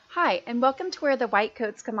Hi, and welcome to Where the White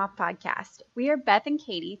Coats Come Off podcast. We are Beth and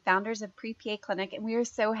Katie, founders of Pre-PA Clinic, and we are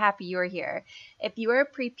so happy you are here. If you are a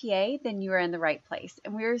pre-PA, then you are in the right place,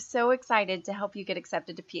 and we are so excited to help you get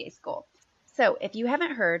accepted to PA school. So if you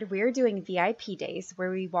haven't heard, we are doing VIP days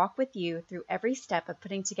where we walk with you through every step of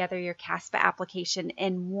putting together your CASPA application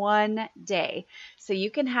in one day, so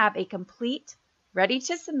you can have a complete,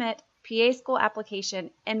 ready-to-submit PA school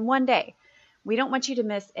application in one day. We don't want you to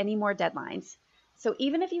miss any more deadlines. So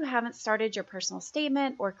even if you haven't started your personal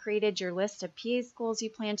statement or created your list of PA schools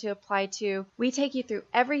you plan to apply to, we take you through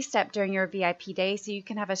every step during your VIP day so you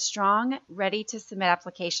can have a strong, ready to submit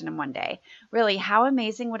application in one day. Really, how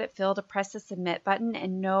amazing would it feel to press the submit button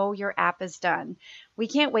and know your app is done? We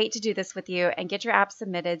can't wait to do this with you and get your app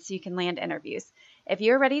submitted so you can land interviews. If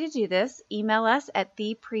you're ready to do this, email us at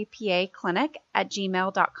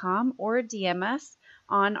theprepaclinic@gmail.com or DM us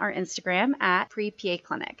on our Instagram at Pre-PA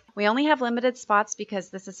Clinic. We only have limited spots because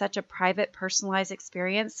this is such a private, personalized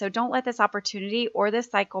experience, so don't let this opportunity or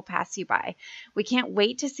this cycle pass you by. We can't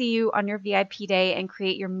wait to see you on your VIP day and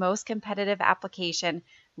create your most competitive application,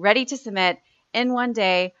 ready to submit in one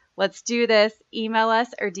day. Let's do this. Email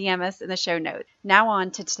us or DM us in the show notes. Now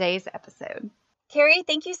on to today's episode. Carrie,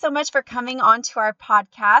 thank you so much for coming on to our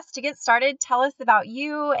podcast. To get started, tell us about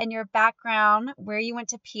you and your background, where you went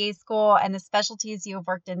to PA school, and the specialties you have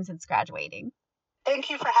worked in since graduating.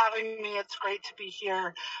 Thank you for having me. It's great to be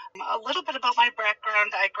here. A little bit about my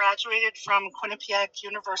background. I graduated from Quinnipiac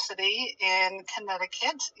University in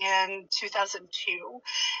Connecticut in 2002.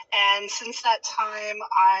 And since that time,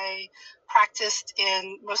 I practiced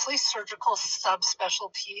in mostly surgical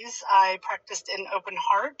subspecialties. I practiced in open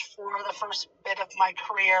heart for the first bit of my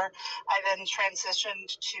career. I then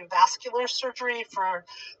transitioned to vascular surgery for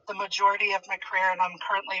the majority of my career, and I'm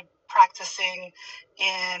currently practicing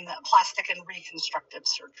in plastic and reconstructive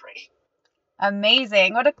surgery.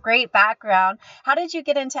 Amazing. What a great background. How did you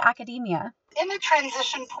get into academia? In a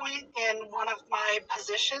transition point in one of my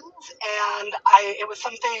positions, and it was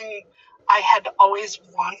something I had always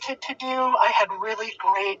wanted to do. I had really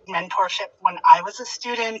great mentorship when I was a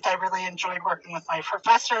student. I really enjoyed working with my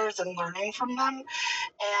professors and learning from them.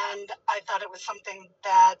 And I thought it was something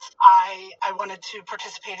that I wanted to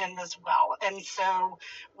participate in as well. And so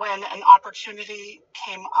when an opportunity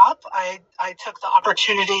came up, I took the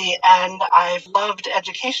opportunity, and I've loved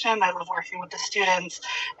education. I love working with the students,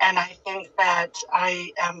 and I think that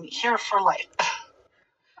I am here for life.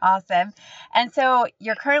 Awesome. And so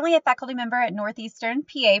you're currently a faculty member at Northeastern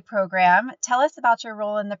PA program. Tell us about your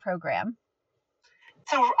role in the program.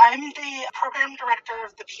 So I'm the program director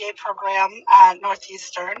of the PA program at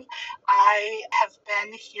Northeastern. I have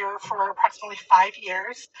been here for approximately 5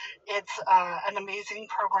 years. It's an amazing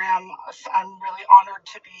program. I'm really honored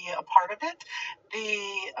to be a part of it.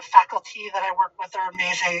 The faculty that I work with are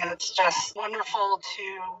amazing, and it's just wonderful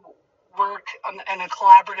to work in a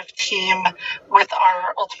collaborative team with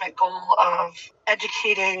our ultimate goal of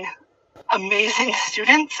educating amazing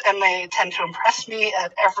students, and they tend to impress me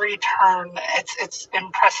at every turn. It's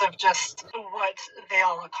impressive just what they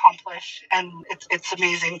all accomplish, and it's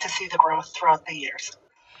amazing to see the growth throughout the years.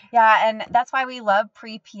 Yeah, and that's why we love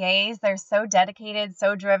pre-PAs. They're so dedicated,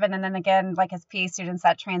 so driven. And then again, like as PA students,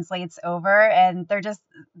 that translates over. And they're just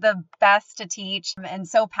the best to teach and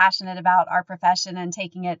so passionate about our profession and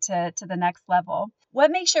taking it to the next level.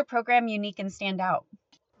 What makes your program unique and stand out?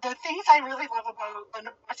 The things I really love about the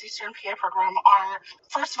Northeastern PA program are,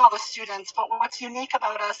 first of all, the students. But what's unique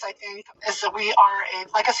about us, I think, is that we are a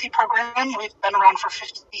legacy program. We've been around for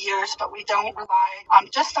 50 years, but we don't rely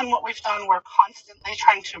just on what we've done. We're constantly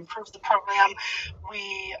trying to improve the program.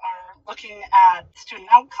 We are looking at student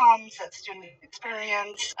outcomes, at student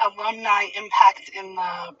experience, alumni impact in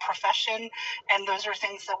the profession, and those are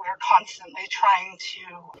things that we're constantly trying to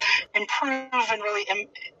improve and really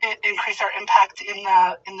increase our impact in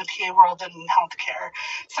the PA world and in healthcare.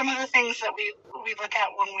 Some of the things that we look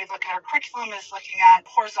at when we look at our curriculum is looking at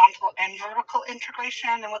horizontal and vertical integration,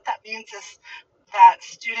 and what that means is that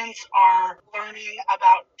students are learning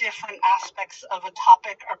about different aspects of a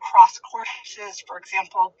topic across courses. For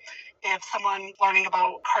example, if someone's learning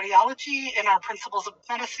about cardiology in our Principles of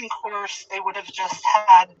Medicine course, they would have just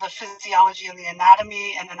had the physiology and the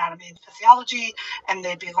anatomy and physiology, and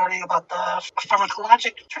they'd be learning about the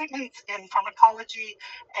pharmacologic treatments in pharmacology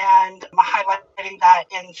and highlighting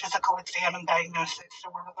that in physical exam and diagnosis. So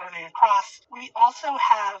we're learning across. We also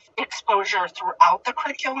have exposure throughout the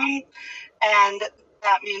curriculum, and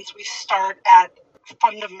that means we start at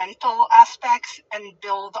fundamental aspects and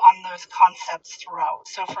build on those concepts throughout.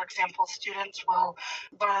 So, for example, students will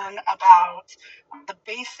learn about the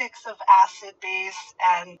basics of acid, base,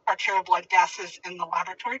 and arterial blood gases in the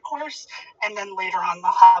laboratory course, and then later on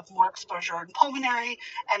they'll have more exposure in pulmonary,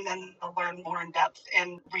 and then they'll learn more in depth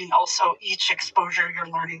in renal. So each exposure you're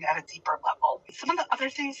learning at a deeper level. Some of the other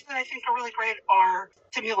things that I think are really great are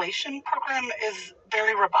simulation program is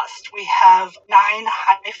very robust. We have 9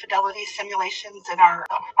 high fidelity simulations in our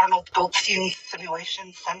Arnold Goldstein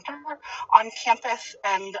Simulation Center on campus,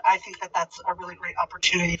 and I think that that's a really great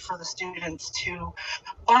opportunity for the students to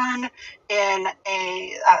learn in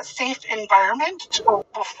a safe environment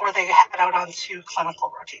before they head out onto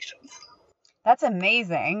clinical rotations. That's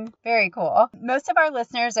amazing. Very cool. Most of our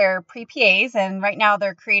listeners are pre-PAs, and right now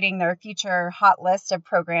they're creating their future hot list of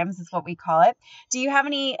programs, is what we call it. Do you have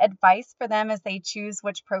any advice for them as they choose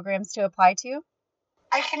which programs to apply to?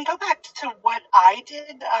 I can go back to what I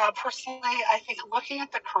did personally. I think looking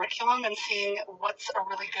at the curriculum and seeing what's a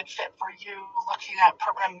really good fit for you, looking at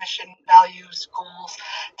program mission, values, goals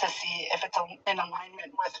to see if it's in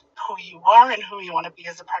alignment with who you are and who you want to be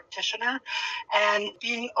as a practitioner, and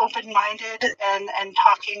being open-minded and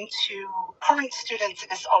talking to current students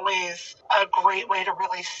is always a great way to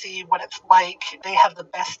really see what it's like. They have the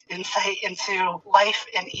best insight into life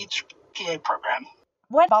in each PA program.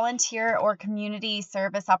 What volunteer or community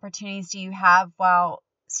service opportunities do you have while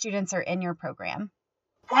students are in your program?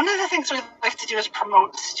 One of the things we like to do is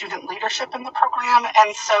promote student leadership in the program,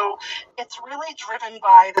 and so it's really driven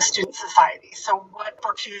by the student society. So what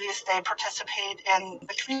opportunities they participate in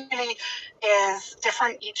the community is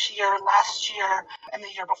different each year. Last year and the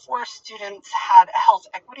year before, students had a health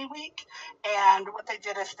equity week, and what they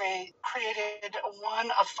did is they created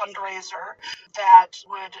a fundraiser that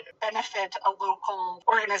would benefit a local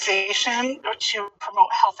organization to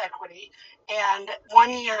promote health equity. And one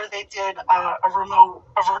year they did a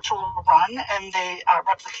virtual run, and they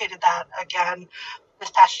replicated that again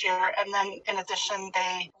this past year. And then in addition,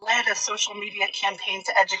 they led a social media campaign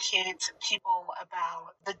to educate people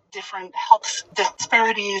about the different health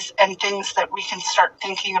disparities and things that we can start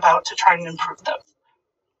thinking about to try and improve those.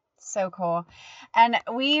 So cool. And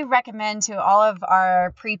we recommend to all of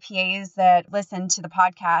our pre-PAs that listen to the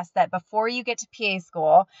podcast that before you get to PA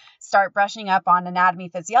school, start brushing up on anatomy,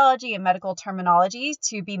 physiology, and medical terminology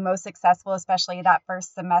to be most successful, especially that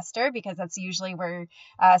first semester, because that's usually where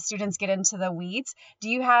students get into the weeds. Do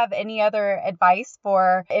you have any other advice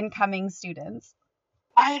for incoming students?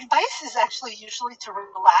 My advice is actually usually to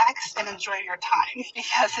relax and enjoy your time,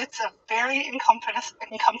 because it's a very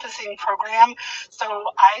encompassing program. So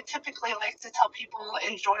I typically like to tell people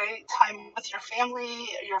enjoy time with your family,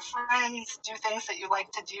 your friends, do things that you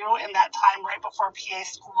like to do in that time right before PA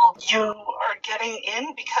school. You are getting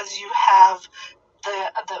in because you have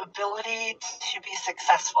the ability to be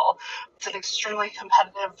successful. It's an extremely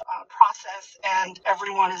competitive process, and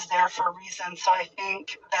everyone is there for a reason. So I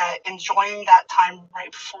think that enjoying that time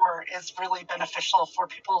right before is really beneficial for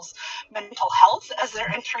people's mental health as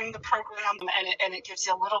they're entering the program, and it gives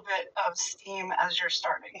you a little bit of steam as you're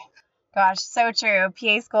starting. Gosh, so true.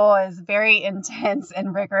 PA school is very intense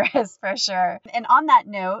and rigorous for sure. And on that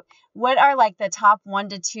note, what are like the top 1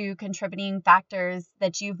 to 2 contributing factors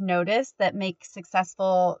that you've noticed that make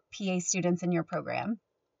successful PA students in your program?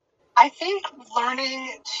 I think learning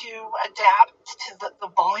to adapt to the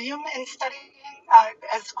volume in studying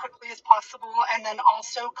as quickly as possible, and then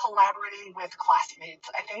also collaborating with classmates.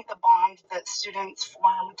 I think the bond that students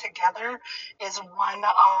form together is one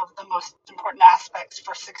of the most important aspects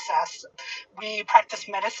for success. We practice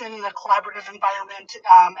medicine in a collaborative environment,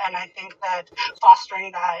 and I think that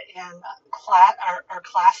fostering that in our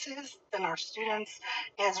classes and our students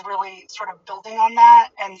is really sort of building on that.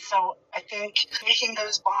 And so I think making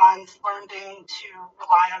those bonds, learning to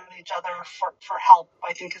rely on each other for help,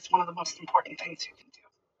 I think is one of the most important things you can do.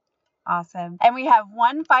 Awesome. And we have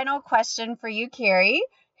one final question for you, Carrie.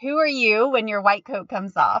 Who are you when your white coat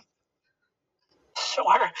comes off?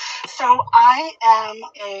 Sure. So I'm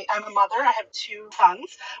a mother. I have 2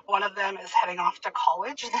 sons. One of them is heading off to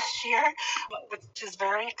college this year, which is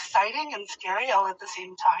very exciting and scary all at the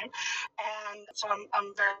same time. And so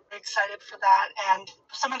I'm very excited for that. And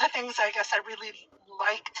some of the things I guess I really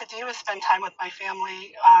like to do is spend time with my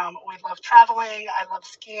family. We love traveling. I love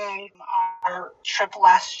skiing. Our trip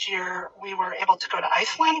last year, we were able to go to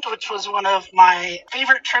Iceland, which was one of my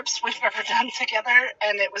favorite trips we've ever done together.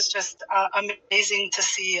 And it was just amazing to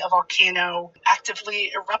see a volcano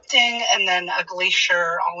actively erupting and then a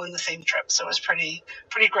glacier all in the same trip. So it was pretty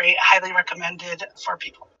great. Highly recommended for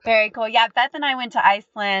people. Very cool. Yeah, Beth and I went to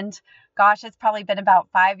Iceland gosh, it's probably been about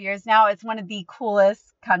 5 years now. It's one of the coolest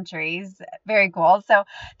countries. Very cool. So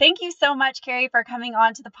thank you so much, Carrie, for coming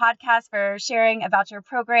on to the podcast, for sharing about your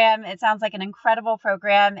program. It sounds like an incredible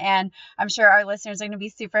program, and I'm sure our listeners are going to be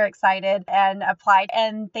super excited and applied.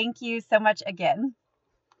 And thank you so much again.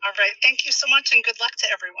 All right. Thank you so much, and good luck to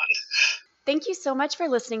everyone. Thank you so much for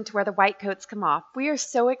listening to Where the White Coats Come Off. We are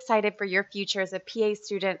so excited for your future as a PA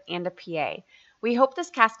student and a PA. We hope this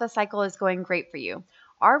CASPA cycle is going great for you.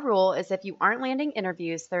 Our rule is if you aren't landing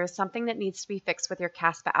interviews, there is something that needs to be fixed with your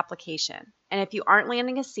CASPA application. And if you aren't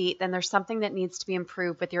landing a seat, then there's something that needs to be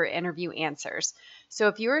improved with your interview answers. So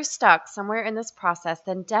if you are stuck somewhere in this process,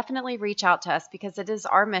 then definitely reach out to us, because it is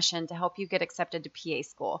our mission to help you get accepted to PA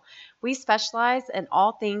school. We specialize in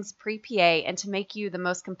all things pre-PA and to make you the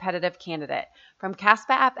most competitive candidate. From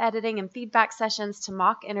CASPA app editing and feedback sessions to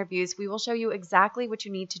mock interviews, we will show you exactly what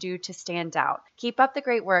you need to do to stand out. Keep up the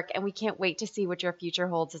great work, and we can't wait to see what your future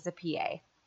holds as a PA.